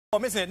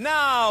Isn't it?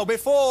 Now,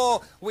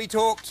 before we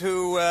talk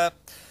to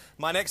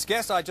my next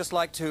guest, I'd just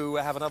like to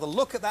have another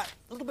look at that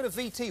little bit of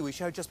VT we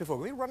showed just before.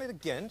 Can we run it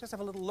again? Just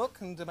have a little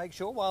look, and to make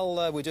sure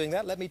while we're doing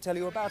that, let me tell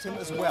you about him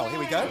as well. Here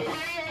we go.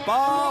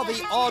 Bar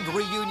the odd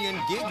reunion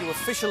gig, you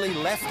officially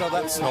left. Oh,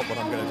 that's not what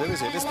I'm going to do,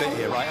 is it? This bit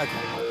here, right? OK.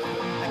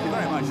 Thank you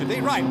very much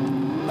indeed. Right.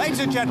 Ladies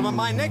and gentlemen,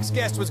 my next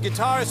guest was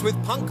guitarist with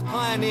punk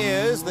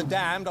pioneers, The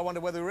Damned. I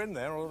wonder whether we were in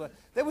there. Or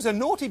there was a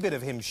naughty bit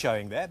of him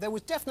showing there. There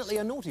was definitely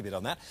a naughty bit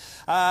on that.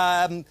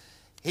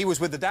 He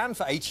was with The Damned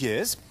for 8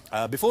 years,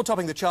 before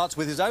topping the charts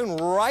with his own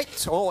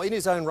right, or in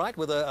his own right,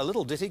 with a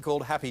little ditty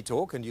called Happy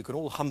Talk, and you can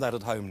all hum that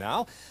at home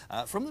now,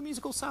 from the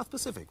musical South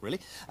Pacific, really.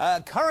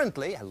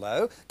 Currently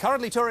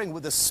touring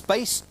with the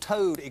Space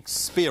Toad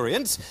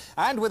Experience,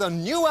 and with a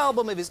new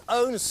album of his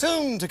own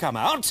soon to come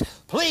out.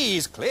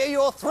 Please clear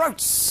your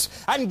throats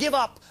and give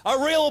up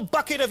a real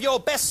bucket of your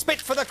best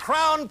spit for the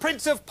Crown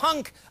Prince of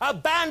Punk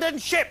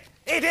abandoned ship.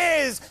 It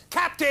is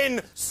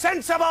Captain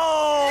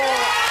Sensible!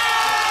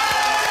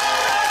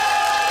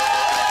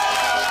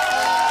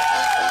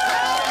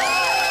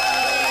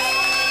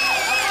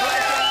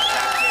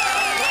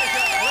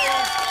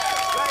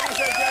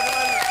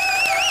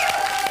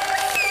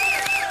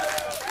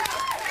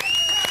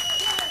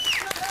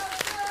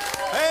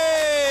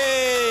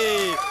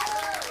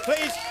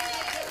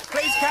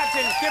 Please,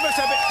 Captain, give us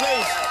a bit,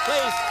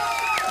 please.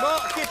 More,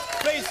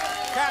 please,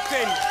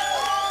 Captain.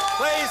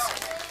 Please,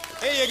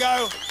 here you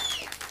go.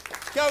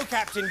 Go,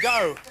 Captain,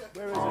 go.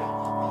 Where is it?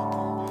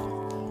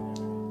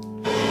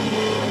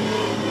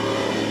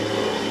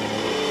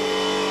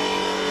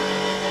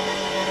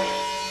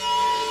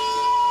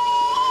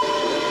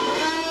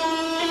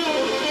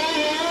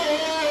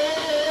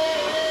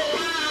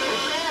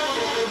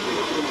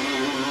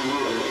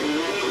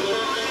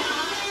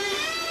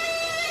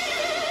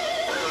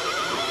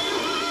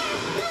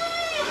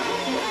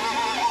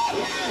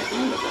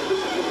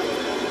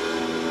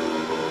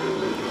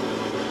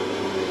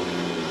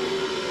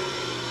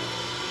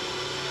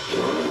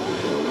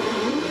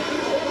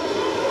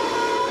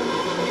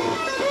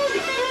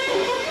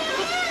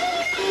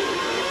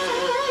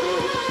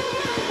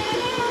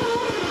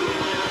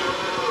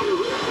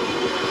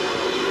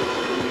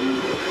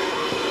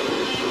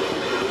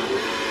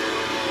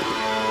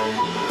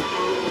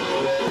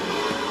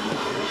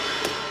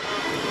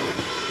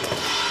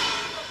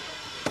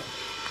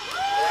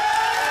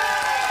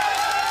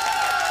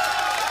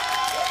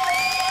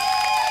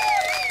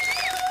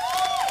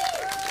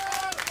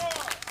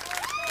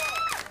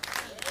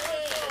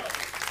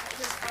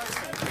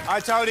 I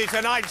told you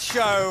tonight's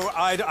show,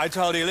 I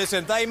told you,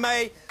 listen, they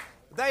may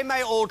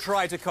all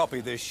try to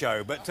copy this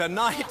show, but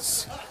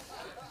tonight's...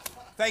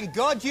 Thank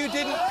God you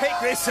didn't pick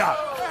this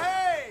up.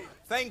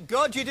 Thank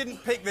God you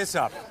didn't pick this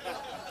up.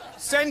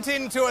 Sent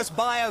in to us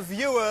by a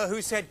viewer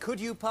who said, could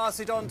you pass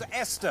it on to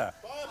Esther?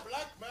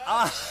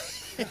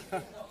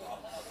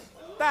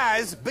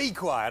 Baz, be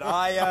quiet.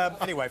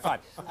 Anyway, fine.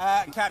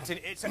 Captain,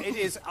 it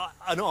is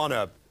an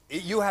honour.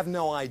 You have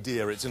no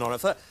idea it's an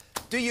honour.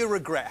 Do you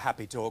regret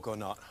Happy Talk or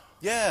not?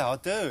 Yeah, I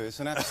do. It's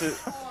an absolute...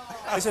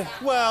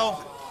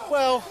 well,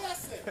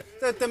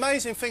 the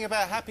amazing thing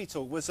about Happy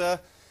Talk was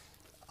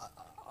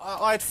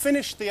I'd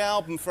finished the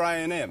album for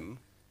A&M,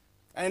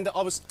 and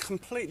I was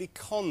completely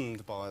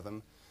conned by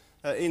them,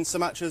 in so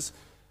much as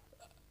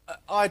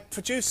I'd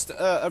produced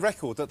a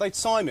record that they'd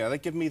sign me.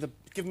 They'd give me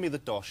the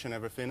dosh and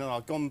everything, and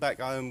I'd gone back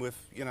home with,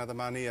 you know, the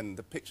money, and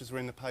the pictures were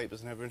in the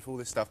papers and everything, all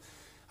this stuff.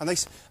 And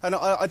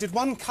I did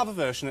one cover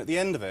version at the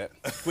end of it,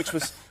 which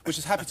was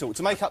Happy Talk,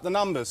 to make up the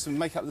numbers and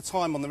make up the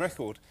time on the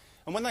record.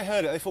 And when they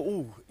heard it, they thought,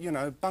 oh, you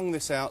know, bung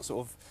this out,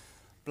 sort of,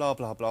 blah,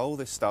 blah, blah, all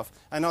this stuff.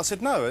 And I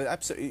said, no,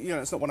 absolutely, you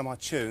know, it's not one of my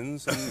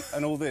tunes,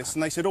 and all this.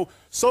 And they said, oh,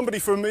 somebody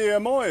from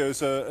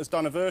EMI has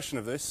done a version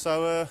of this,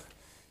 so,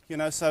 you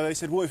know, so they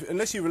said, well,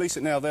 unless you release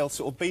it now, they'll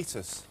sort of beat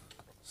us,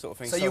 sort of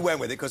thing. So you went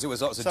with it because it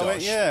was lots of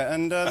dosh? Yeah,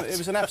 and it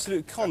was an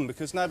absolute con,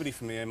 because nobody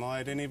from EMI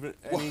had any...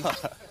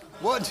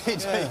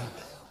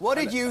 What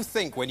did you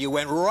think when you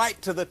went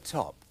right to the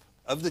top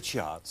of the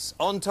charts,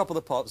 on top of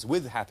the pops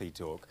with Happy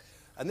Talk,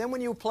 and then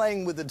when you were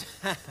playing with The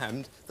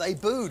Damned, they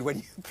booed when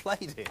you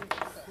played it?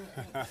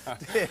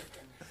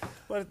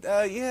 Well,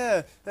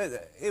 yeah,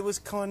 it was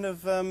kind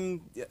of...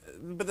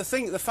 but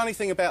the funny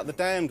thing about The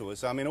Damned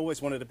was, I mean, I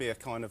always wanted to be a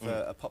kind of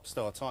a pop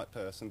star type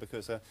person,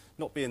 because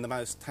not being the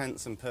most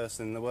handsome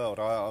person in the world,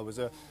 I was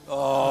a...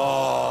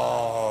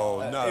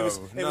 Oh, no, it was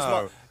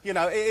like, you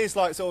know, it is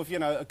like sort of, you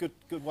know, a good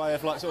way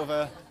of like sort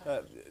of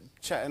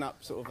chatting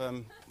up sort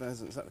of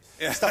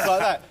stuff like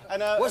that.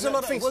 And, was the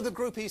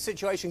groupie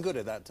situation good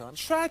at that time?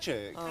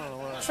 Tragic. Oh,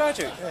 right.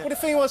 Tragic. Yeah. Well, the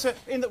thing was,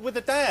 with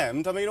The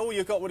Damned, I mean, all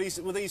you got were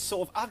these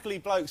sort of ugly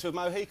blokes with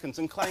Mohicans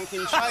and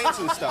clanking chains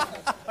and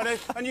stuff.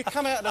 And you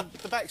come out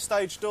the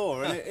backstage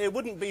door, and it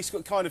wouldn't be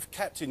kind of,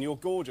 Captain, you're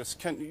gorgeous.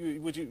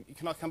 Can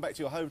I come back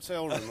to your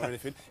hotel room or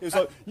anything? It was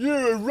like,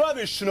 you're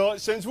rubbish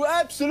tonight, Sense. We're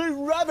absolute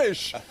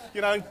rubbish.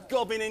 You know,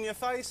 gobbing in your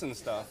face and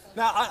stuff.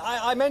 Now,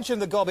 I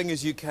mentioned the gobbing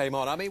as you came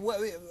on. I mean,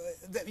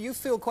 you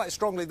feel quite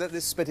strongly that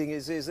this spitting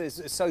is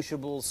a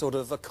sociable sort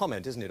of a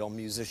comment, isn't it, on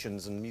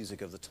musicians and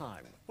music of the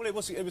time? Well, it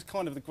was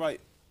kind of the great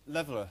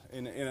leveller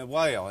in a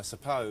way, I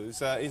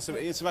suppose. I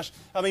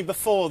mean,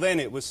 before then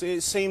it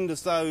seemed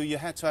as though you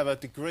had to have a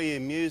degree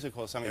in music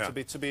or something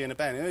to be in a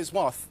band. And it's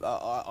why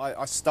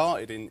I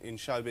started in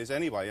showbiz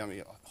anyway. I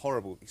mean,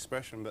 horrible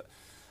expression, but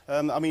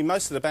I mean,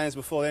 most of the bands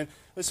before then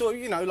were sort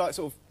of, you know, like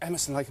sort of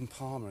Emerson, Lake and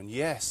Palmer and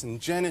Yes and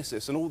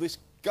Genesis and all this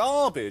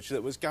garbage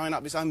that was going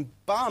up its own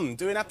bum,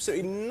 doing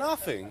absolutely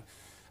nothing,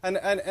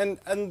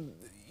 and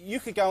you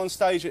could go on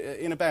stage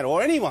in a band,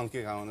 or anyone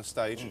could go on a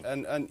stage,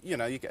 and you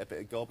know, you get a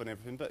bit of gob and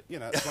everything, but you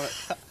know, it's one of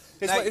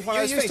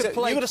those things.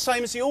 You were the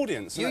same as the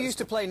audience. You used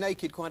to play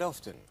naked quite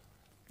often.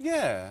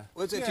 Yeah.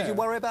 Did you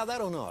worry about that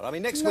or not? I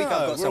mean, next week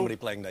I've got somebody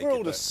playing naked. We're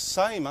all the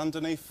same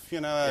underneath,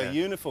 you know, our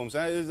uniforms.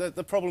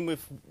 The problem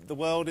with the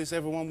world is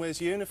everyone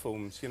wears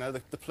uniforms. You know,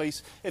 the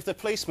police. If the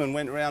policemen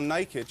went around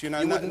naked, you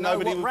know, wouldn't know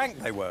what rank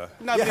they were.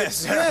 Nobody.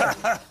 Yes. Yeah.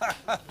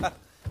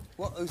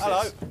 Who's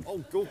Hello. This?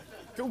 Oh,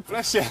 God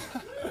bless you.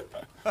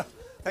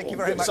 Thank you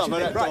very much.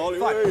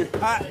 Right,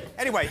 fine.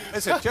 Anyway,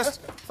 listen,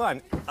 just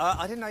fine.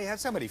 I didn't know you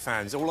had so many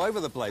fans all over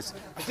the place.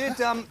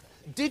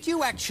 Did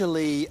you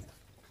actually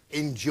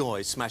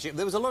enjoy smashing?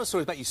 There was a lot of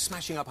stories about you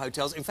smashing up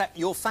hotels. In fact,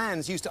 your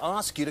fans used to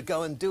ask you to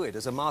go and do it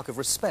as a mark of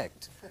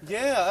respect.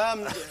 Yeah,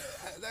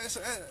 that's,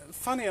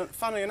 funny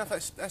enough,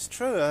 that's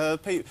true. I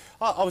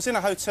was in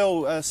a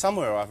hotel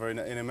somewhere or other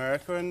in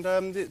America, and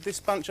this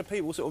bunch of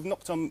people sort of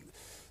knocked on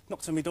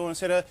my door and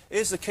said,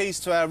 "Here's the keys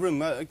to our room.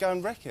 Go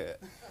and wreck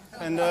it."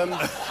 And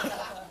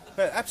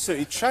they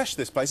absolutely trashed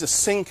this place. A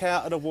sink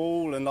out of the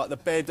wall, and like the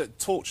bed,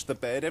 torched the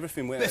bed.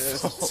 Everything went.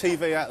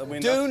 TV out the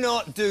window. Do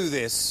not do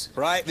this,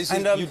 right? This is,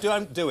 you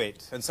don't do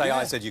it. And say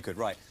I said you could,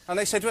 right? And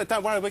they said,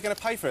 "Don't worry, we're going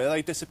to pay for it."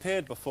 They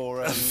disappeared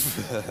before.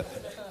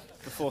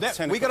 Before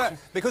 10 o'clock.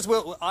 Because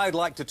I'd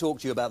like to talk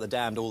to you about The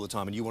Damned all the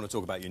time, and you want to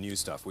talk about your new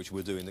stuff, which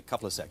we'll do in a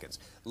couple of seconds.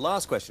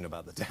 Last question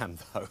about The Damned,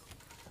 though.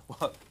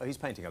 Well, oh, he's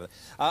painting over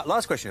there.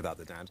 Last question about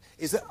The Damned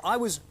is that I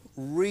was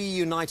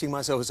reuniting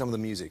myself with some of the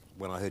music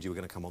when I heard you were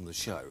going to come on the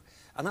show.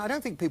 And I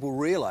don't think people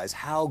realise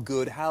how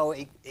good, how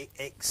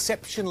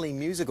exceptionally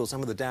musical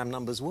some of the Damned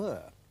numbers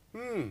were.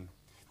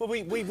 Well,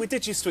 we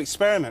did used to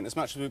experiment as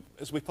much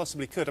as we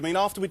possibly could. I mean,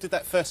 after we did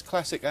that first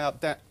classic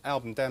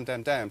album,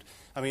 Damned,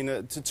 I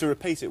mean, to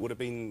repeat it would have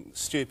been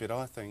stupid,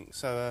 I think.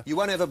 So you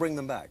won't ever bring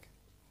them back?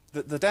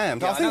 The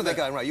Damned? Yeah, I know they're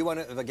going right. You won't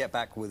ever get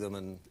back with them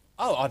and...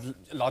 Oh,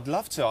 I'd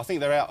love to. I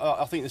think they're out.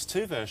 I think there's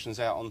 2 versions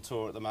out on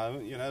tour at the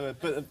moment. You know,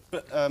 but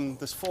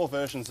there's 4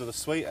 versions of the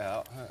suite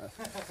out.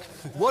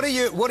 What are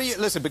you?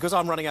 Listen, because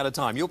I'm running out of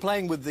time. You're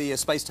playing with the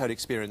Space Toad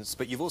Experience,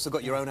 but you've also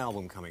got your own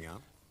album coming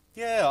out.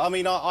 Yeah, I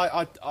mean,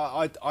 I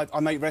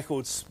make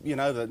records. You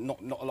know, that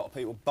not a lot of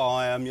people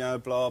buy them. You know,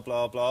 blah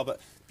blah blah. But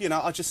you know,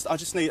 I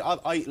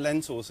eat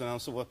lentils, and I'm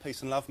sort of a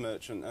peace and love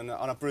merchant, and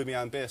I brew my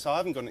own beer, so I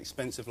haven't got an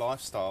expensive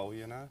lifestyle.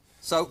 You know.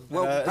 So,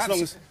 well,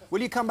 perhaps,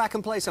 will you come back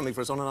and play something for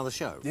us on another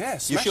show? Yeah,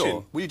 smashing. You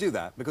sure? Will you do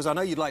that? Because I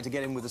know you'd like to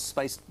get in with the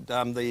space,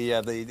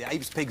 the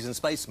apes, pigs and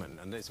spacemen,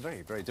 and it's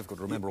very, very difficult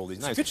to remember all these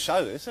names. It's a good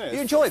show, isn't it?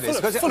 You enjoy this?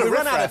 Because we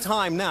run out of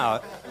time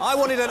now. I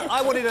wanted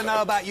to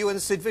know about you and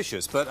Sid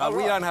Vicious, but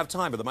we don't have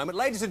time at the moment.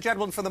 Ladies and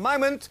gentlemen, for the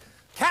moment,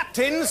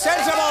 Captain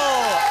Sensible!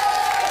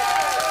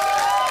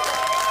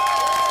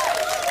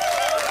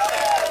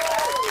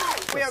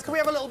 Can we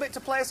have a little bit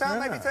to play us out?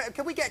 Yeah. Maybe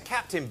can we get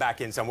Captain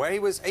back in somewhere? He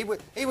was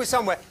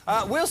somewhere.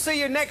 We'll see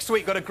you next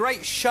week. Got a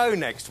great show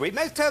next week.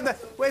 Let's turn the.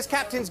 Where's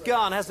Captain's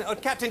gun? Hasn't it? Oh,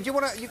 Captain, do you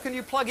want to? Can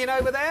you plug in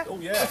over there? Oh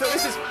yeah.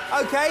 This is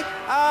okay.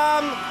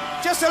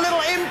 Just a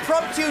little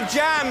impromptu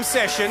jam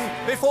session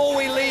before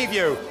we leave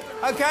you.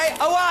 Okay.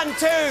 1,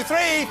 2,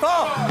 3, 4.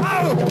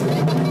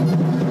 Oh!